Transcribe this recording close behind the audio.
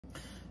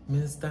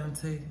Miss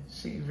Dante,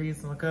 she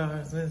reads my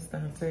cards, Miss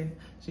Dante.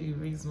 She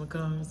reads my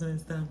cards,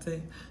 Miss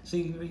Dante.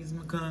 She reads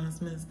my cards,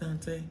 Miss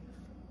Dante.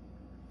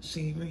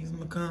 She reads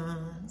my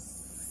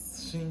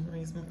cards. She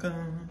reads my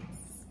cards.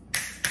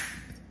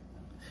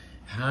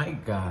 Hi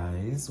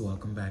guys,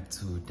 welcome back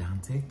to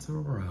Dante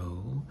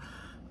Tarot.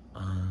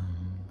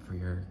 For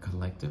your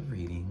collective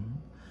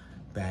reading.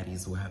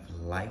 Baddies will have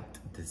liked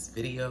this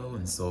video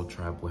and Soul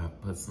Tribe will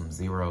have put some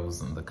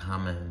zeros in the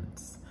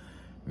comments.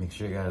 Make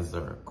sure you guys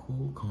are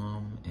cool,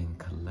 calm, and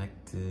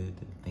collected.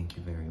 Thank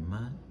you very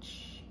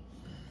much.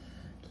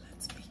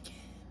 Let's begin.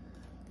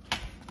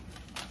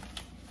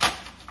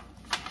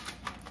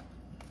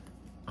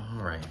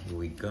 All right, here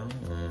we go.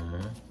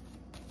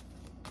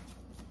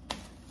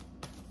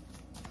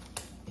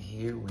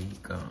 Here we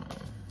go.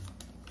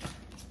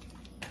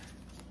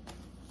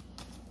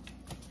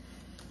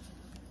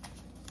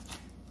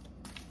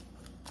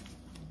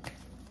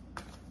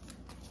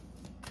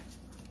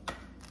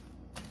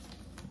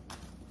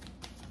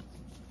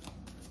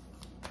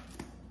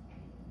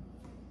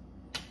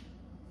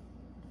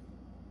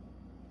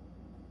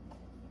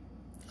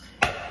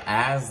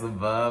 As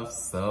above,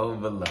 so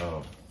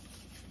below.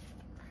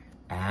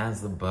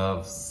 As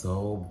above,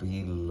 so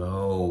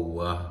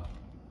below.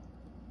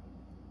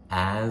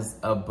 As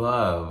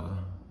above,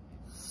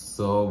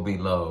 so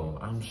below.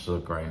 I'm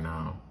shook right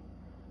now.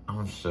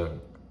 I'm shook.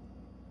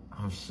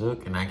 I'm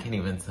shook and I can't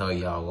even tell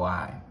y'all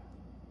why.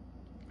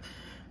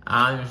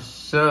 I'm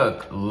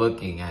shook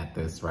looking at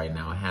this right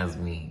now. It has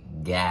me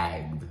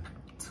gagged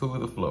to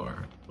the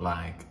floor.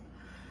 Like,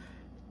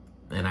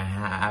 and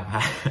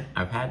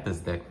I've had this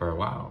deck for a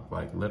while,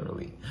 like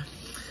literally.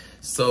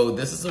 So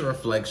this is a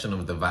reflection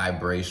of the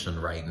vibration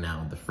right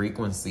now. The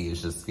frequency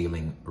is just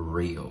feeling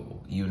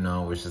real. You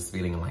know, it's just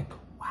feeling like,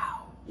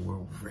 wow, we're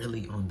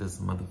really on this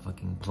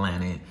motherfucking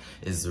planet.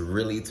 It's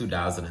really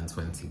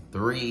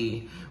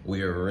 2023.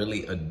 We are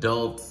really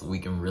adults. We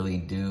can really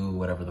do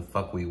whatever the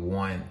fuck we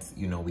want.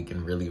 You know, we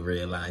can really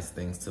realize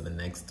things to the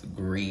next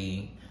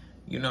degree.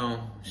 You know,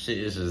 shit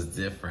is just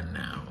different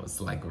now.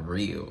 It's like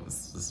real.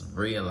 It's just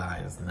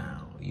realized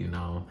now, you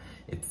know.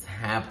 It's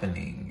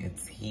happening.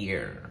 It's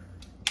here.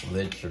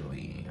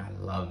 Literally. I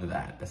love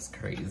that. That's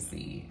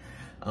crazy.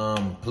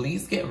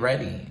 Please get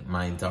ready,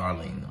 my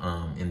darling,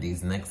 in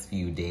these next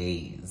few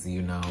days,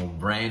 you know.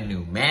 Brand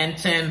new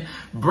mansion.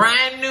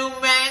 Brand new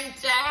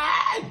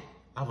mansion!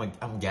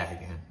 I'm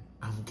gagging.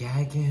 I'm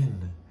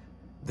gagging.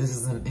 This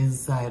is an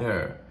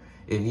insider.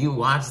 If you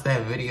watched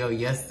that video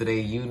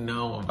yesterday, you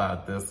know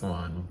about this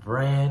one.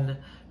 Brand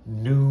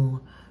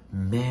new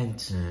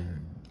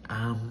mansion.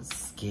 I'm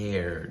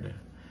scared.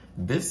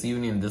 This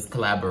union, this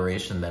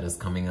collaboration that is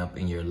coming up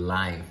in your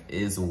life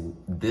this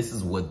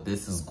is what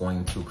this is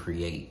going to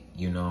create,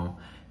 you know?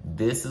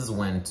 This is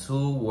when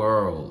two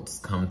worlds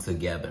come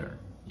together.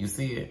 You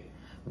see it?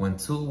 When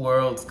two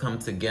worlds come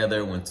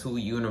together, when two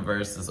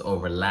universes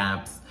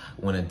overlaps,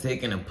 when a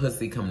dick and a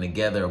pussy come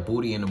together, a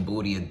booty and a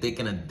booty, a dick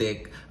and a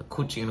dick, a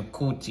coochie and a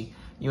coochie,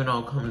 you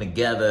know, come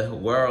together,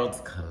 worlds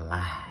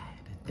collide,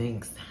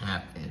 things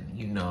happen,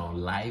 you know,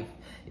 life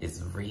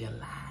is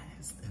realized.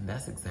 And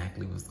that's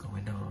exactly what's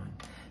going on.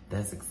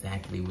 That's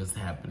exactly what's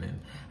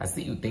happening. I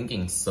see you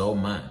thinking so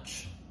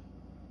much,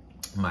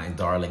 my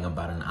darling,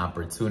 about an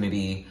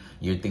opportunity.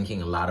 You're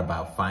thinking a lot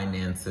about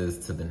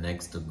finances to the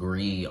next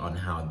degree, on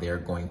how they're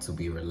going to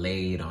be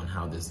relayed, on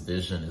how this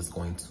vision is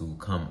going to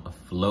come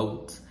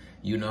afloat.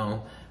 You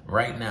know,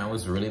 right now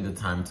is really the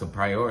time to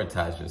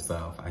prioritize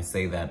yourself. I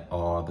say that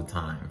all the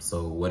time.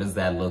 So what does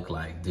that look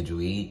like? Did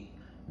you eat?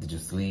 Did you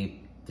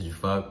sleep? Did you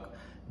fuck?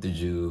 Did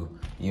you,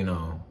 you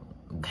know,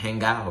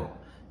 hang out?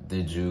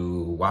 Did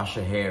you wash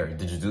your hair?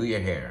 Did you do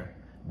your hair?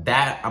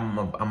 That,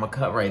 I'm a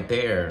cut right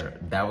there.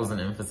 That was an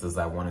emphasis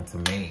I wanted to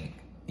make,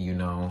 you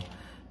know.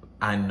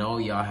 I know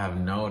y'all have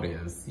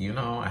noticed, you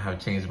know, I have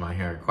changed my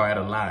hair quite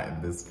a lot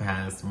in this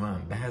past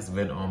month. That has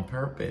been on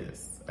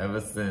purpose ever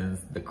since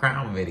the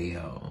crown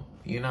video,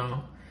 you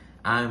know.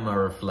 I'm a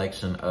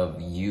reflection of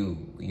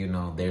you, you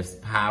know. There's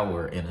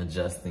power in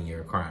adjusting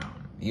your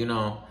crown, you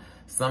know.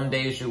 Some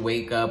days you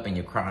wake up and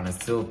your crown is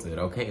tilted.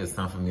 Okay, it's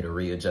time for me to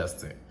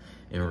readjust it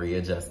and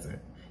readjust it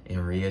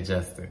and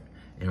readjust it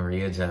and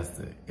readjust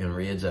it and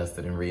readjust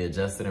it and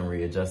readjust it and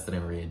readjust it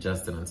and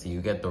readjust it until you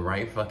get the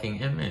right fucking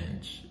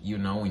image. You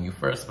know, when you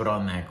first put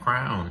on that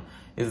crown,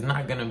 it's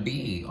not gonna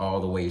be all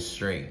the way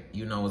straight.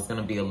 You know, it's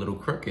gonna be a little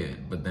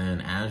crooked. But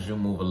then as you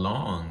move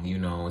along, you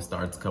know, it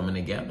starts coming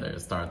together.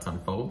 It starts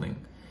unfolding.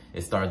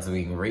 It starts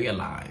being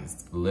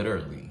realized,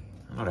 literally.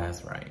 I know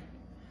that's right.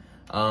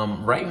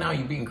 Right now,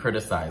 you're being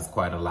criticized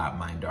quite a lot,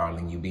 my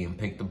darling. You're being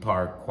picked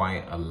apart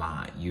quite a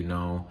lot, you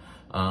know.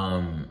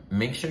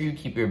 Make sure you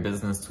keep your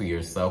business to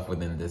yourself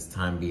within this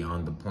time,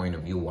 beyond the point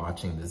of you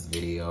watching this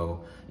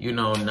video. You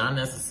know, not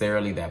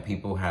necessarily that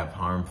people have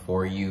harm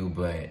for you,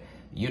 but,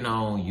 you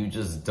know, you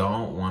just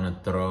don't want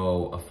to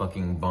throw a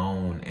fucking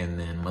bone and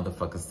then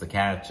motherfuckers to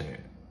catch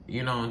it.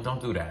 You know,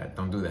 don't do that.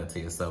 Don't do that to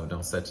yourself.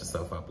 Don't set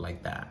yourself up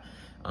like that.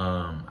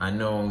 I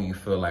know you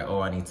feel like,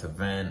 oh, I need to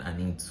vent, I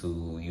need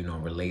to, you know,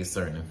 relay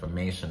certain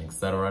information,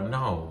 etc.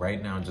 No,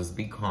 right now, just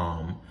be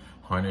calm,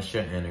 harness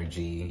your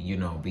energy, you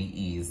know, be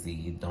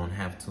easy, don't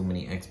have too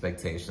many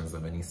expectations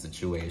of any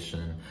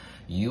situation.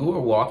 You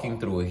are walking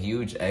through a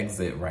huge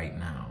exit right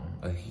now,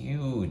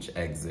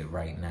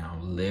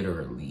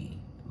 literally,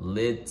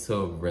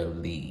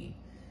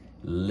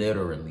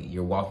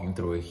 you're walking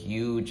through a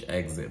huge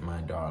exit,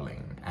 my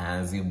darling,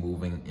 as you're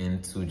moving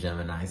into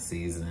Gemini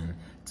season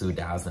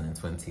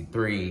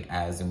 2023,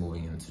 as you're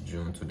moving into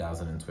June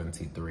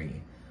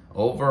 2023.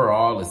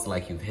 Overall, it's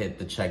like you've hit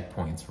the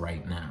checkpoints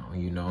right now.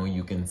 You know,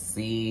 you can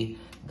see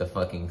the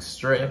fucking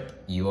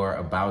strip. You are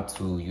about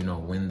to, you know,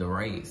 win the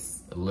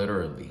race,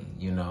 literally.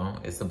 You know,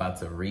 it's about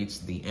to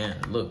reach the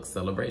end. Look,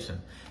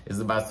 celebration is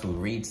about to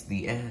reach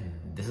the end.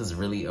 This is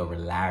really a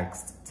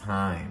relaxed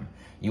time.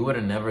 You would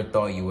have never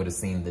thought you would have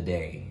seen the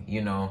day.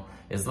 You know,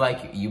 it's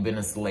like you've been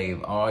a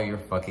slave all your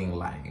fucking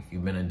life.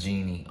 You've been a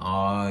genie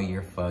all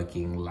your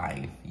fucking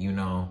life, you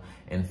know,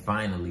 and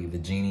finally the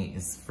genie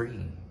is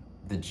free.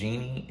 The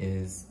genie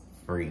is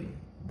free.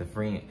 The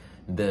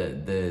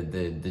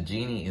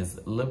genie is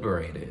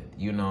liberated.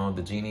 You know,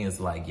 the genie is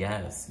like,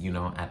 yes, you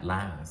know, at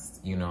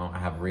last, you know, I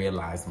have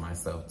realized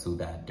myself to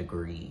that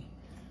degree.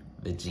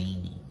 The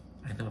genie,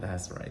 I know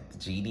that's right. The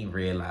genie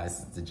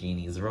realizes the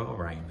genie's role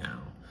right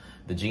now.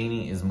 The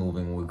genie is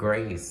moving with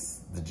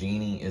grace. The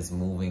genie is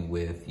moving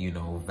with, you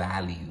know,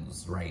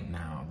 values right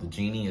now. The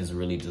genie is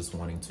really just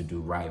wanting to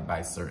do right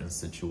by certain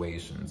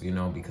situations, you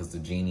know, because the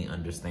genie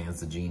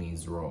understands the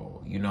genie's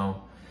role, you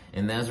know.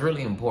 And that's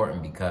really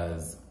important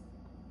because,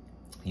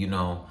 you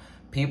know,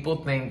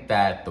 people think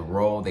that the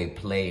role they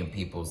play in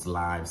people's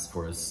lives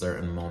for a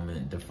certain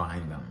moment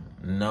define them.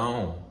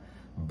 No,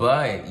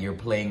 but you're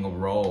playing a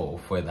role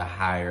for the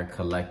higher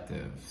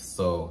collective.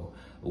 So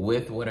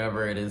with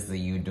whatever it is that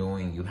you're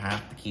doing, you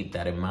have to keep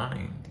that in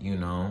mind, you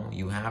know?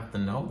 You have to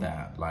know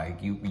that.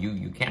 Like,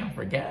 you can't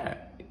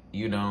forget,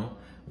 you know,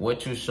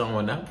 what you're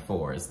showing up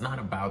for. It's not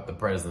about the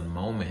present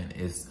moment.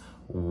 It's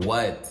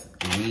what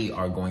we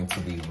are going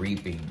to be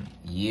reaping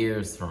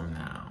years from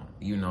now,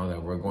 you know,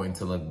 that we're going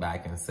to look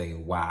back and say,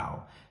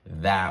 wow,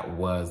 that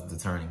was the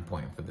turning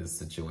point for this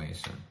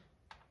situation.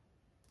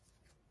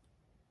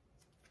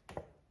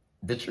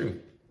 The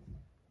truth.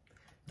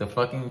 The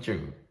fucking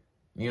truth.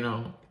 You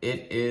know,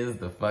 it is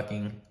the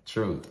fucking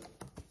truth.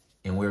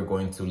 And we're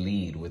going to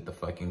lead with the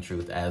fucking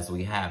truth as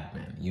we have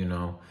been, you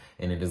know,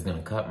 and it is going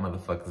to cut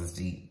motherfuckers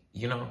deep.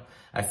 You know,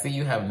 I see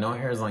you have no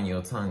hairs on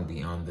your tongue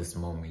beyond this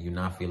moment. You're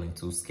not feeling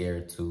too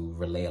scared to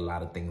relay a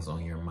lot of things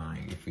on your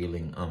mind. You're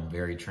feeling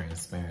very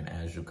transparent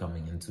as you're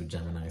coming into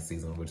Gemini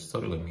season, which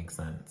totally makes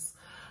sense.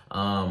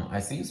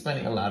 I see you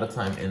spending a lot of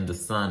time in the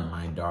sun,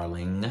 my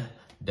darling.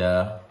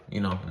 Duh,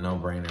 you know, no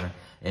brainer.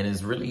 And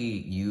it's really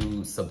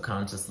you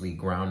subconsciously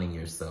grounding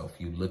yourself.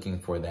 You looking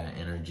for that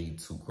energy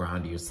to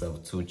ground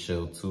yourself, to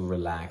chill, to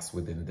relax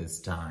within this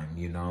time,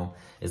 you know?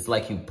 It's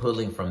like you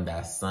pulling from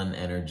that sun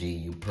energy,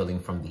 you pulling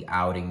from the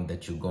outing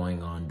that you're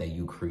going on, that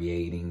you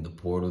creating, the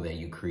portal that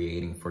you're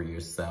creating for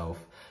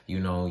yourself. You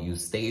know, you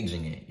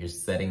staging it, you're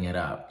setting it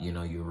up, you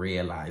know, you're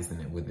realizing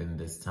it within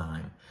this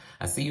time.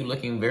 I see you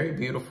looking very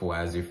beautiful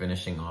as you're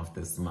finishing off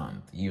this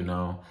month, you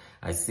know?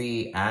 I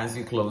see as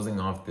you're closing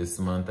off this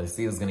month, I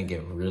see it's going to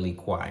get really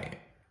quiet,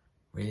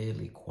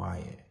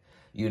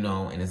 you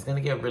know, and it's going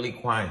to get really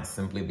quiet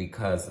simply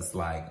because it's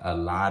like a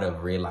lot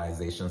of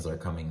realizations are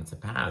coming into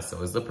pass.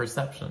 So it's a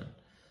perception,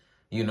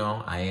 you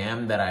know, I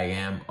am that I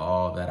am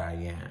all that I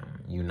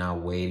am. You're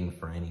not waiting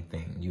for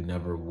anything. You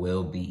never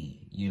will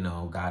be, you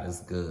know, God is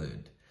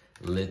good,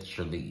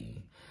 literally.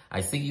 I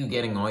see you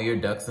getting all your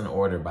ducks in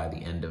order by the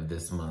end of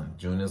this month.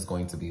 June is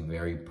going to be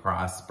very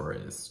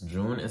prosperous.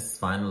 June is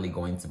finally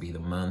going to be the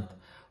month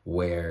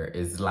where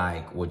it's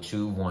like what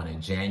you wanted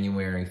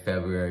January,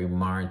 February,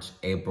 March,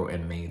 April,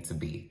 and May to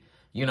be.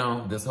 You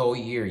know, this whole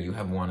year you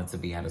have wanted to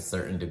be at a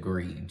certain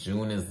degree.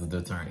 June is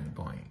the turning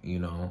point, you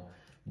know.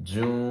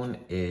 June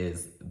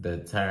is the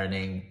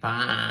turning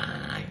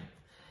point.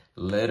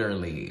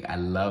 Literally, I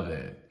love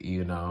it,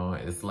 you know.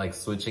 It's like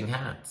switching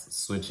hats,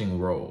 switching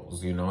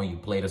roles, you know. You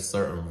played a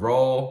certain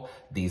role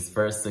these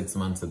first 6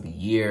 months of the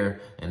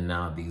year, and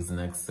now these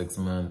next 6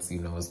 months,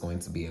 you know, it's going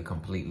to be a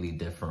completely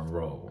different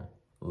role.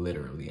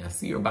 Literally, I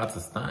see you're about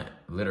to stunt.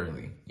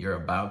 Literally, you're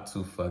about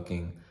to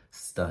fucking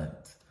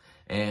stunt.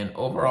 And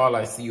overall,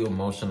 I see you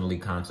emotionally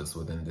conscious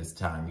within this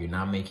time. You're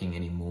not making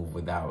any move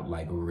without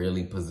like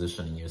really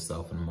positioning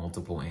yourself in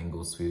multiple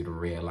angles for you to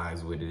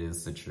realize what it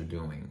is that you're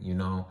doing. You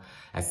know,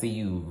 I see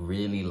you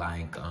really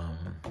like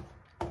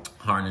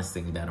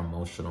harnessing that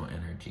emotional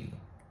energy.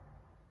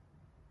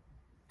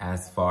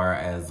 As far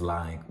as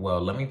like, well,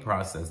 let me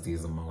process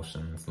these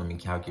emotions. Let me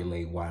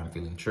calculate why I'm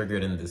feeling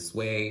triggered in this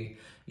way,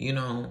 you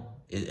know,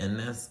 and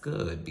that's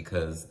good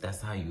because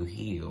that's how you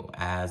heal.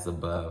 As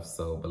above,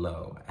 so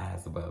below.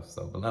 As above,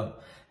 so below.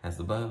 As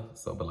above,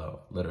 so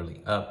below.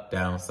 Literally up,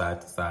 down, side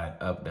to side,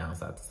 up, down,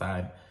 side to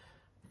side.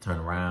 Turn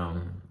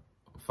around,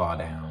 fall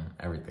down,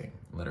 everything.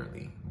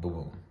 Literally,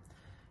 boom.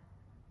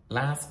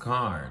 Last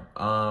card.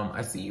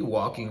 I see you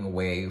walking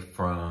away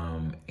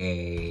from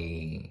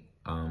a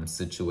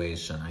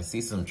situation. I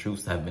see some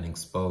truths have been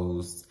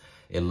exposed.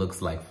 It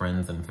looks like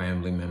friends and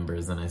family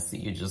members, and I see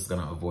you're just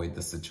gonna avoid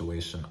the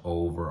situation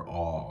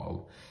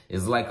overall.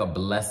 It's like a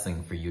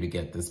blessing for you to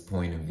get this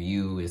point of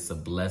view. It's a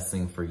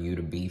blessing for you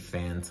to be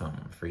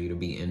phantom, for you to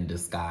be in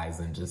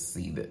disguise and just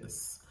see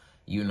this.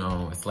 You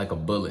know, it's like a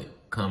bullet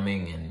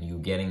coming and you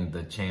getting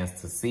the chance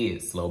to see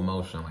it slow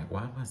motion. Like,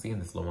 why am I seeing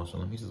this slow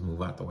motion? Let me just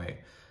move out the way.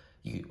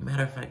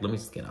 Matter of fact, let me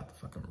just get out the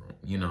fucking room.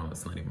 You know,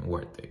 it's not even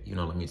worth it. You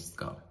know, let me just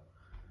go.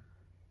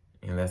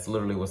 And that's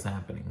literally what's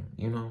happening,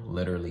 you know,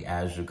 literally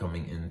as you're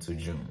coming into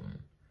June.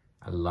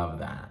 I love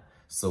that.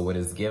 So what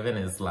is given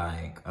is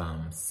like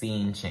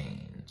scene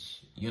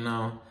change, you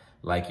know,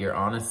 like you're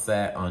on a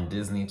set on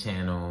Disney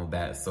Channel,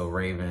 That's So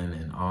Raven,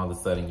 and all of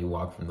a sudden you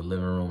walk from the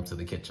living room to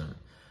the kitchen,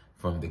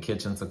 from the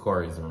kitchen to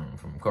Corey's room,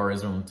 from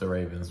Corey's room to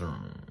Raven's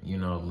room, you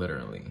know,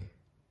 literally.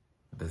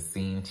 The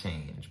scene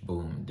change,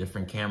 boom,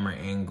 different camera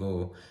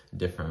angle,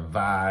 different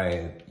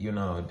vibe, you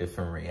know,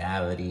 different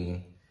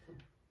reality.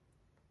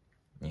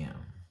 Yeah,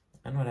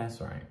 I know that's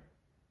right.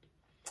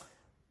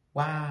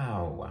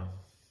 Wow.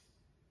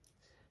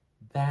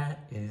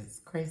 That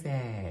is crazy.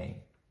 I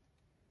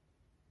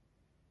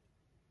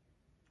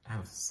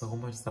have so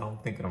much that I'm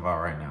thinking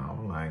about right now.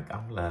 I'm like,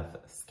 I'm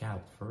left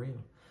scalped for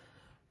real.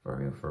 For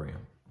real.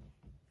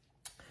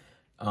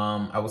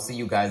 I will see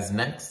you guys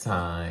next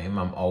time.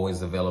 I'm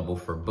always available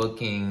for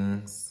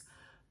bookings.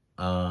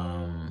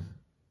 Yeah,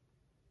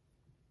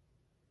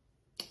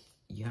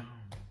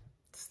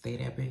 stay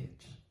that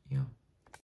bitch. Yeah.